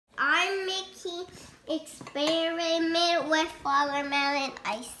Experiment with watermelon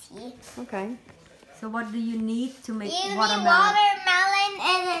icy. Okay. So what do you need to make You watermelon? need watermelon,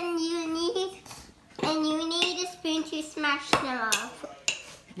 and then you need a spoon to smash them up.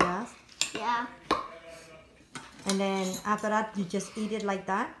 Yes. Yeah. And then after that, you just eat it like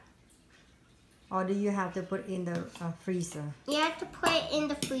that? Or do you have to put in the freezer? You have to put it in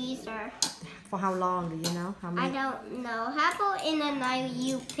the freezer. For how long, do you know? How many? I don't know. How about in the night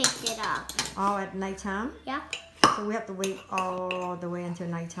you picked it up? Oh, at nighttime? Yeah. So we have to wait all the way until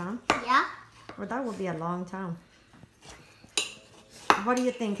nighttime? Yeah. Well, that would be a long time. What do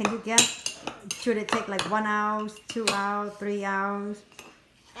you think? Can you guess? Should it take like 1 hour, 2 hours, 3 hours?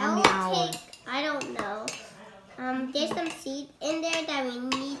 How many hours? I don't know. There's some seeds in there that we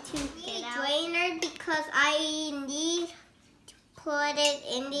need to get out. Drainer because I need to put it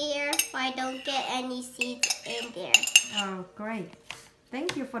in there so I don't get any seeds in there. Oh, great.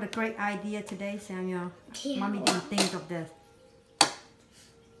 Thank you for the great idea today, Samuel. Yeah. Mommy didn't think of this.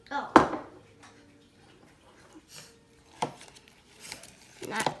 Oh.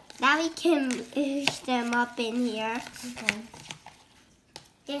 Now we can push them up in here. Okay.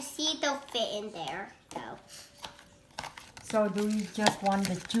 The seed don't fit in there, though. So do you just want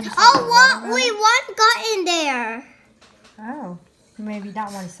the juice? Oh, what? Wait, one got in there. Oh, maybe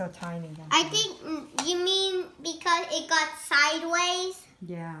that one's so tiny. Then. I think you mean because it got sideways?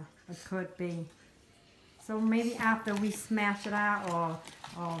 Yeah, it could be. So maybe after we smash it out,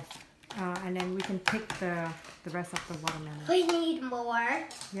 and then we can pick the rest of the watermelon. We need more.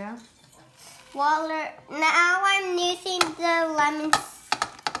 Yeah. Water. Now I'm using the lemon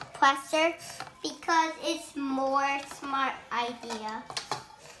pressure because it's more smart idea.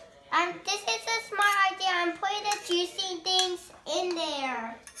 This is a smart idea. I'm putting the juicy things in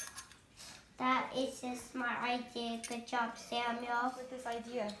there. That is a smart idea. Good job, Samuel. With this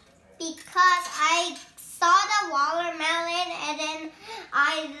idea? Because I saw the watermelon and then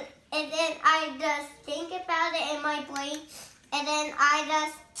I just think about it in my brain and then I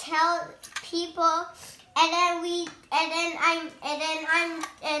just tell people and then we're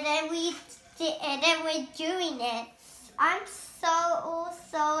doing it. I'm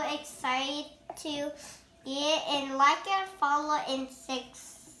so excited to get and like and follow and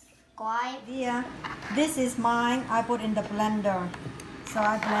subscribe. Yeah, this is mine. I put in the blender. So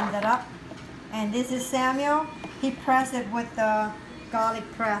I blend it up. And this is Samuel. He pressed it with the garlic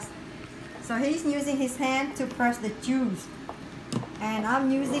press. So he's using his hand to press the juice. And I'm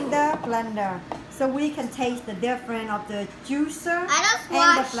using the blender. So we can taste the difference of the juicer and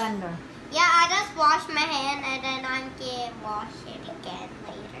the blender. Yeah, I just washed my hand and then I'm going to wash it again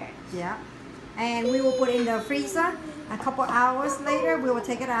later. Yeah. And we will put it in the freezer. A couple hours later, we will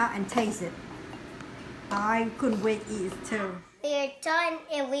take it out and taste it. I couldn't wait to eat it too. We're done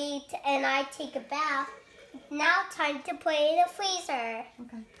and I take a bath. Now time to put it in the freezer.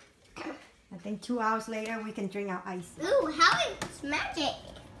 Okay. I think 2 hours later we can drink our ice. Ooh, how is magic?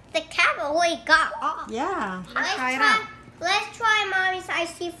 The cap already got off. Yeah. Let's try Mommy's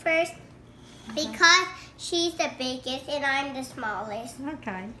icy first because she's the biggest and I'm the smallest.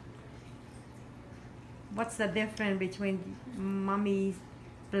 Okay. What's the difference between Mommy's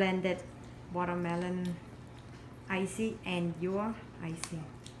blended watermelon icy and your icy?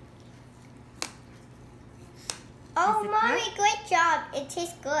 Oh, Mommy, great job. It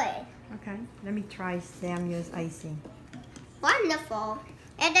tastes good. Okay, let me try Samuel's icy. Wonderful.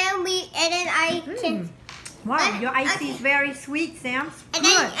 And then I can. Wow, your icy is very sweet, Sam. And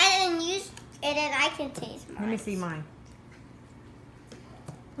Good. then I can taste mine. Let me see mine.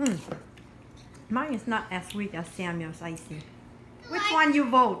 Mine is not as sweet as Samuel's icy. Which one you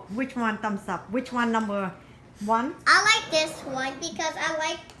vote? Which one thumbs up? Which one number 1? I like this one because I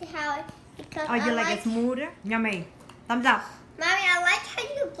like how. Oh, you like it smoother? Yummy. Thumbs up. Mommy, I like how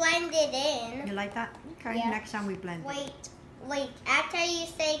you blend it in. You like that? Okay, Yeah. next time we blend it. Wait. After you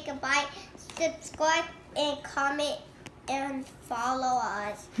say goodbye, subscribe and comment and follow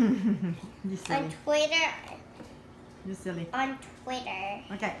us You silly. on Twitter. You silly. On Twitter.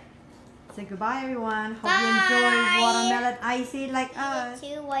 Okay. Say goodbye, everyone. Hope Bye. you enjoy watermelon icy like us.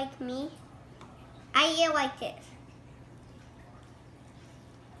 You like me? I eat like this.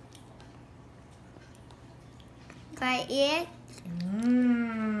 Try it.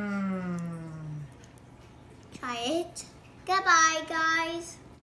 Try it. Goodbye, guys.